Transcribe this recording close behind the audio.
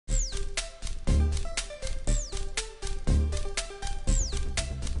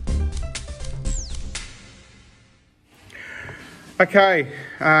Okay,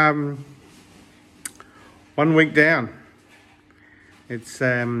 1 week down. It's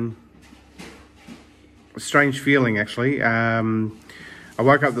a strange feeling, actually. I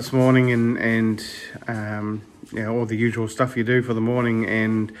woke up this morning and you know, all the usual stuff you do for the morning,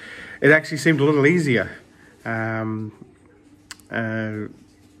 and it actually seemed a little easier. I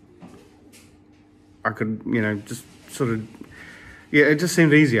could, you know, just sort of, yeah, it just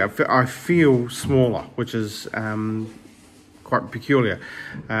seemed easier. I feel smaller, which is quite peculiar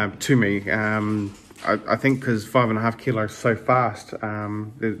to me. I think because 5.5 kilos so fast,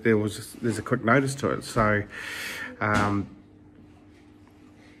 there's a quick notice to it. So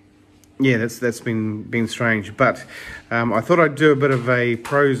yeah, that's been strange. But I thought I'd do a bit of a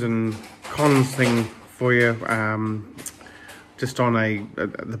pros and cons thing for you, just on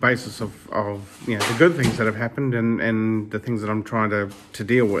the basis of you know, the good things that have happened and the things that I'm trying to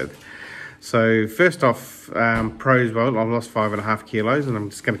deal with. So first off, pros, well, I've lost 5.5 kilos, and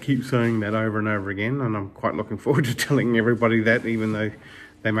I'm just going to keep saying that over and over again, and I'm quite looking forward to telling everybody that, even though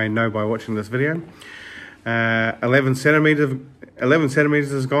they may know by watching this video. 11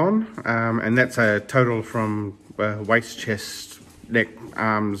 centimeters is gone, and that's a total from waist, chest, neck,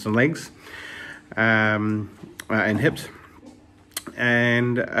 arms and legs, and hips.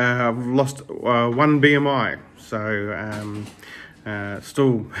 And I've lost 1 BMI, so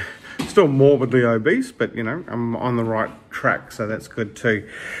still morbidly obese, but you know, I'm on the right track, so that's good too.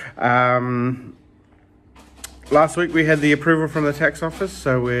 Last week we had the approval from the tax office,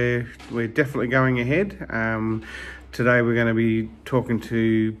 so we're definitely going ahead. Today we're going to be talking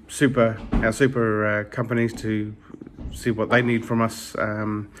to our super companies to see what they need from us,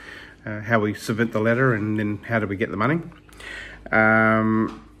 how we submit the letter, and then how do we get the money.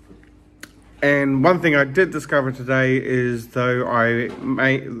 And one thing I did discover today is,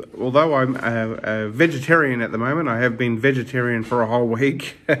 although I'm a vegetarian at the moment, I have been vegetarian for a whole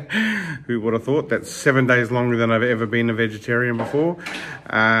week. Who would have thought? That's 7 days longer than I've ever been a vegetarian before.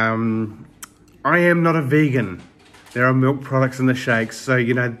 I am not a vegan. There are milk products in the shakes, so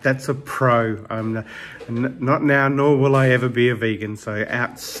you know, that's a pro. I'm not now, nor will I ever be a vegan, so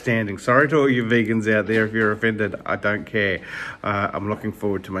outstanding. Sorry to all you vegans out there if you're offended, I don't care. I'm looking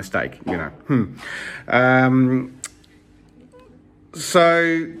forward to my steak, you know. So,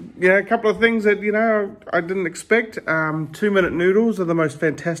 you know, a couple of things that, you know, I didn't expect. 2-minute noodles are the most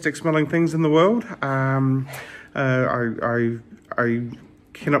fantastic smelling things in the world. I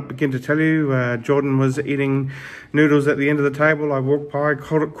cannot begin to tell you. Jordan was eating noodles at the end of the table. I walked by,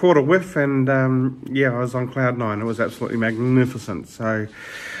 caught a whiff, and yeah, I was on cloud 9. It was absolutely magnificent. So,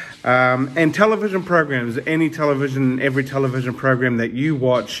 and television programs, every television program that you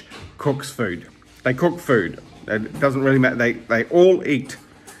watch cooks food. They cook food. It doesn't really matter. They all eat.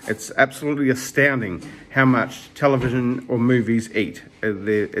 It's absolutely astounding how much television or movies eat.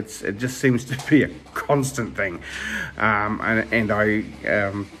 It just seems to be a constant thing. And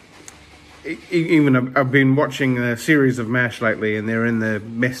I've been watching a series of MASH lately, and they're in the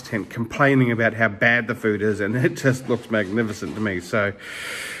mess tent complaining about how bad the food is, and it just looks magnificent to me. So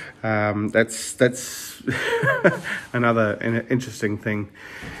that's another interesting thing.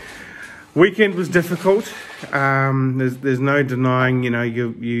 Weekend was difficult. There's no denying, you know,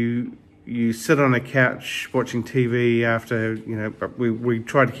 you sit on a couch watching TV after, you know, we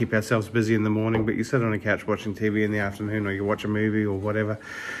try to keep ourselves busy in the morning, but you sit on a couch watching TV in the afternoon, or you watch a movie or whatever,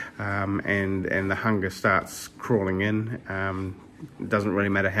 and the hunger starts crawling in. It doesn't really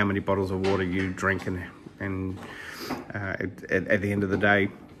matter how many bottles of water you drink, and at the end of the day,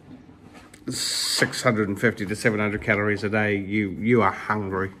 650 to 700 calories a day, you are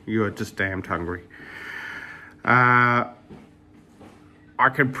hungry. You are just damned hungry. I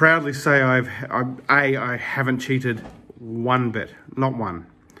can proudly say I haven't cheated one bit, not one.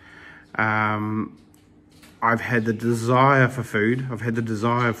 I've had the desire for food. I've had the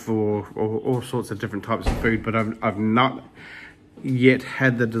desire for all sorts of different types of food, but I've not yet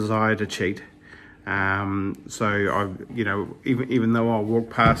had the desire to cheat. So I, you know, even though I'll walk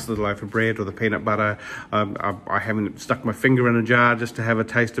past the loaf of bread or the peanut butter, I haven't stuck my finger in a jar just to have a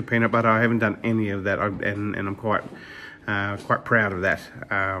taste of peanut butter. I haven't done any of that, and I'm quite proud of that,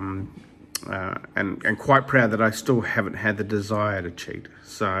 and quite proud that I still haven't had the desire to cheat.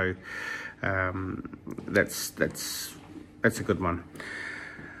 So that's a good one.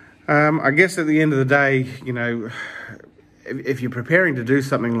 I guess at the end of the day, you know, if you're preparing to do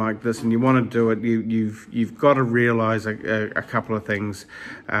something like this and you want to do it, you've got to realize a couple of things.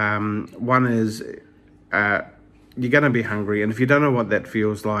 One is you're going to be hungry. And if you don't know what that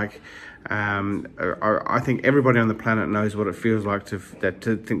feels like, I think everybody on the planet knows what it feels like to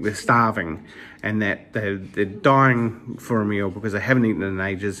think they're starving and that they're dying for a meal because they haven't eaten in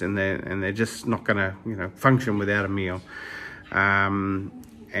ages, and they're just not going to function without a meal. And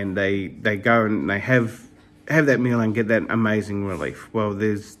they go and they have that meal and get that amazing relief. Well,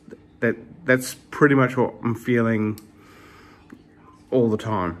 that's pretty much what I'm feeling all the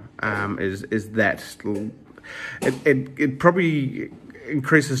time. Is that it probably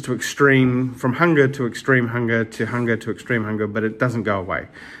increases to extreme, from hunger to extreme hunger to hunger to extreme hunger, but it doesn't go away.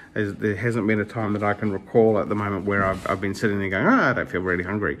 There hasn't been a time that I can recall at the moment where I've been sitting there going, oh, I don't feel really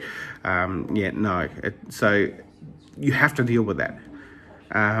hungry. No. So you have to deal with that.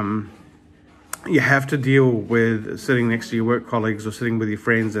 You have to deal with sitting next to your work colleagues or sitting with your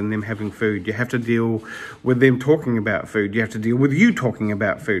friends and them having food. You have to deal with them talking about food. You have to deal with you talking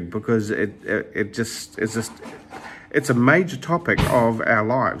about food, because it's a major topic of our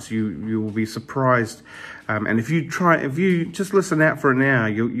lives. You will be surprised, and if you just listen out for an hour,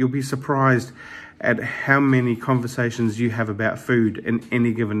 you'll be surprised at how many conversations you have about food in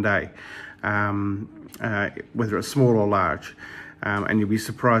any given day, whether it's small or large. And you'll be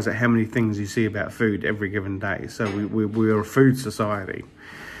surprised at how many things you see about food every given day. So we're a food society.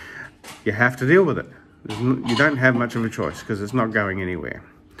 You have to deal with it. You don't have much of a choice because it's not going anywhere.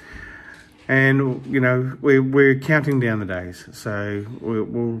 And we're counting down the days. So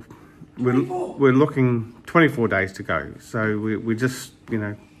we're looking 24 days to go. So we're just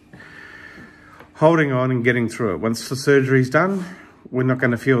holding on and getting through it. Once the surgery's done, we're not going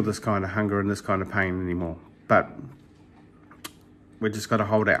to feel this kind of hunger and this kind of pain anymore. But we've just got to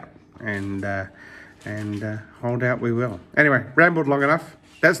hold out, and hold out we will. Anyway, rambled long enough.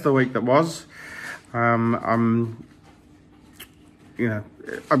 That's the week that was. I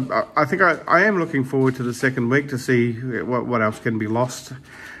think I am looking forward to the second week to see what else can be lost.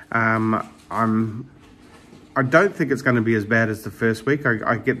 I don't think it's going to be as bad as the first week.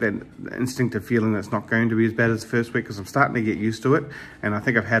 I get that instinctive feeling that it's not going to be as bad as the first week because I'm starting to get used to it, and I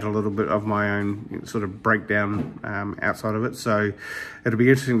think I've had a little bit of my own sort of breakdown outside of it. So it'll be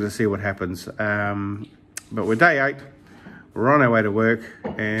interesting to see what happens. But we're day 8. We're on our way to work,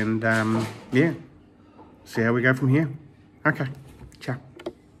 and yeah, see how we go from here. Okay.